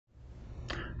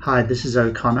Hi, this is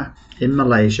O'Connor in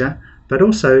Malaysia, but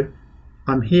also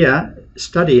I'm here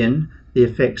studying the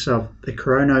effects of the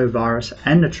coronavirus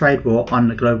and the trade war on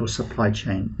the global supply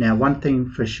chain. Now, one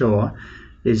thing for sure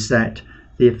is that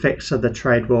the effects of the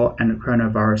trade war and the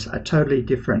coronavirus are totally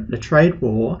different. The trade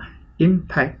war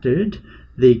impacted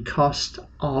the cost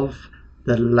of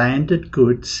the landed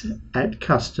goods at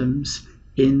customs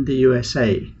in the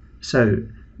USA. So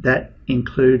that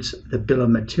includes the bill of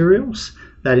materials,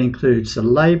 that includes the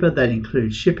labor, that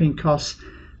includes shipping costs,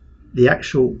 the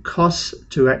actual costs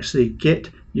to actually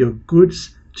get your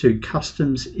goods to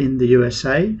customs in the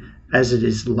USA as it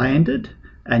is landed,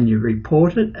 and you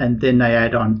report it, and then they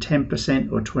add on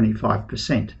 10% or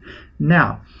 25%.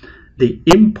 Now, the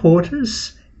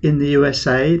importers in the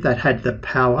USA that had the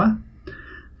power,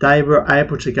 they were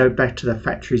able to go back to the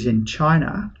factories in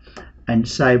China and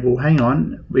say, well, hang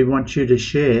on, we want you to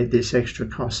share this extra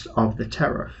cost of the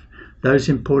tariff. Those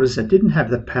importers that didn't have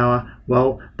the power,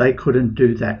 well, they couldn't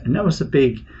do that. And that was a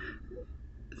big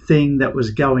thing that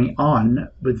was going on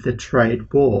with the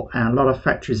trade war. And a lot of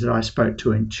factories that I spoke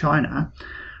to in China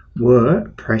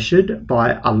were pressured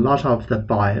by a lot of the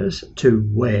buyers to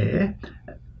wear,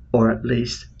 or at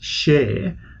least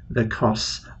share, the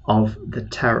costs of the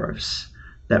tariffs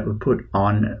that were put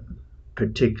on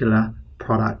particular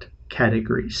product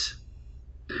categories.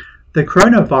 The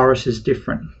coronavirus is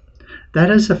different. That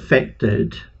has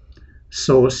affected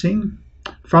sourcing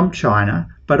from China,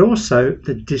 but also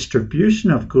the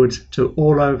distribution of goods to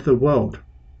all over the world.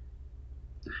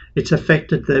 It's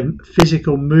affected the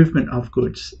physical movement of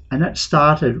goods, and that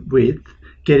started with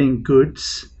getting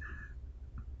goods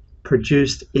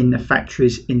produced in the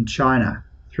factories in China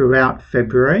throughout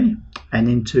February and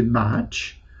into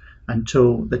March,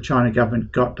 until the China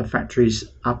government got the factories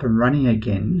up and running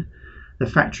again. The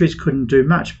factories couldn't do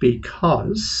much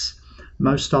because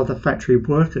most of the factory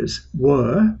workers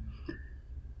were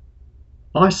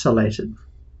isolated.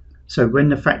 So when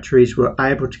the factories were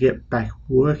able to get back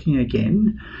working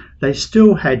again, they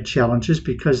still had challenges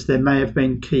because there may have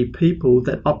been key people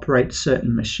that operate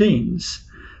certain machines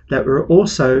that were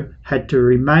also had to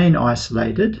remain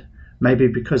isolated, maybe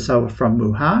because they were from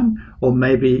Wuhan, or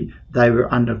maybe they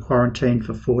were under quarantine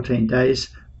for 14 days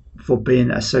for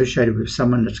being associated with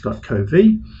someone that's got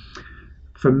COVID,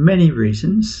 for many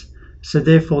reasons. So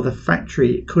therefore the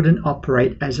factory couldn't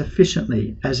operate as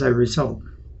efficiently as a result.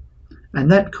 And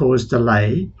that caused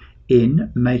delay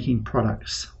in making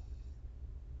products.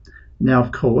 Now,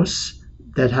 of course,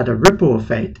 that had a ripple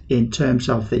effect in terms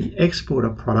of the export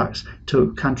of products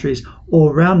to countries all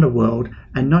around the world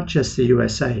and not just the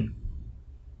USA.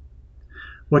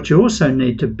 What you also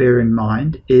need to bear in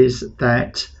mind is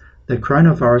that the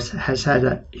coronavirus has had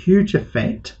a huge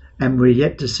effect, and we're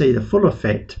yet to see the full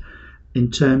effect in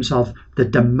terms of the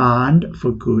demand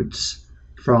for goods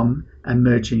from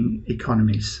emerging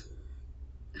economies.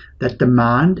 That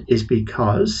demand is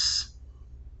because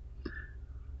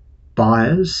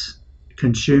buyers,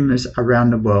 consumers around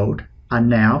the world are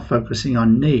now focusing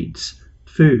on needs: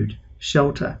 food,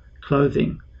 shelter,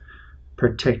 clothing,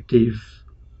 protective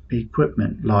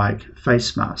equipment like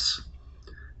face masks.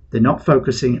 They're not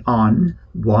focusing on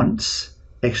wants,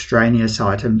 extraneous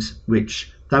items,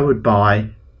 which they would buy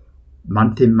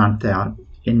month in, month out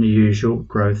in the usual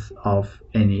growth of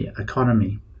any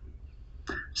economy.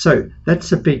 So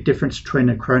that's a big difference between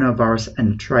the coronavirus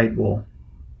and the trade war.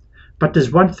 But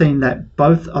there's one thing that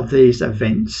both of these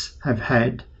events have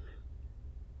had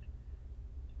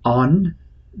on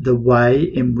the way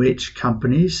in which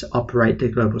companies operate their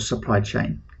global supply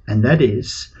chain, and that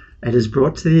is it has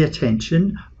brought to the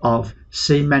attention of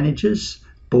C managers,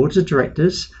 boards of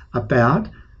directors, about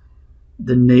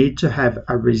the need to have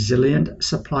a resilient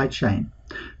supply chain,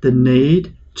 the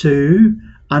need to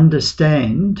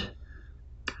understand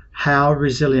how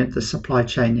resilient the supply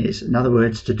chain is. In other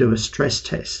words, to do a stress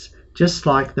test, just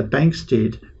like the banks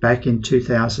did back in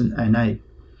 2008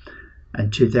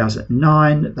 and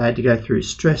 2009. They had to go through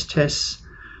stress tests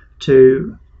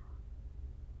to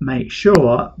make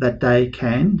sure that they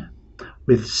can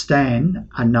withstand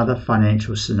another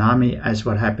financial tsunami, as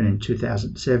what happened in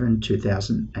 2007,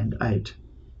 2008.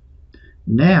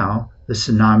 Now the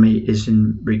tsunami is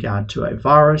in regard to a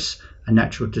virus, a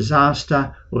natural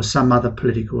disaster, or some other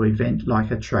political event like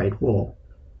a trade war.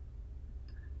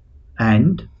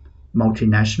 And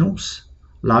multinationals,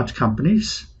 large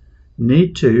companies,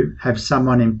 need to have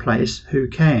someone in place who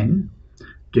can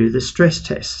do the stress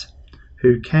tests,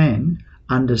 who can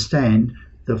understand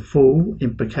the full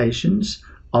implications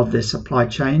of their supply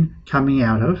chain coming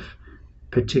out of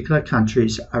particular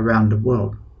countries around the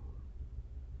world.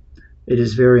 It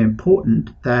is very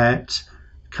important that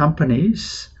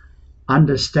companies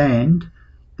understand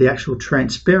the actual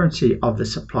transparency of the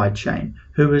supply chain.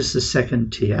 Who is the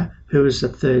second tier? Who is the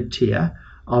third tier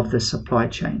of the supply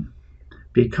chain?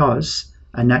 Because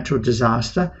a natural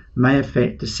disaster may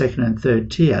affect the second and third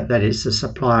tier, that is the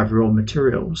supply of raw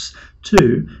materials,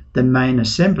 to the main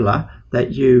assembler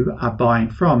that you are buying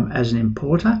from as an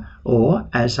importer or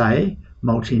as a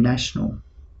multinational.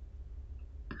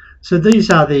 So these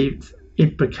are the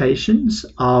implications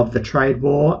of the trade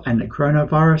war and the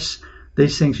coronavirus.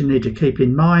 These things you need to keep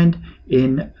in mind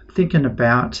in thinking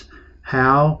about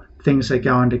how things are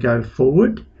going to go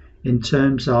forward in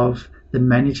terms of the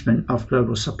management of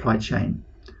global supply chain.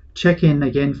 Check in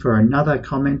again for another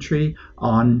commentary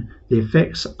on the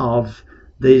effects of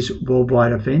these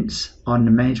worldwide events on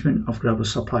the management of global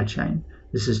supply chain.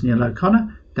 This is Neil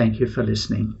O'Connor. Thank you for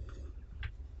listening.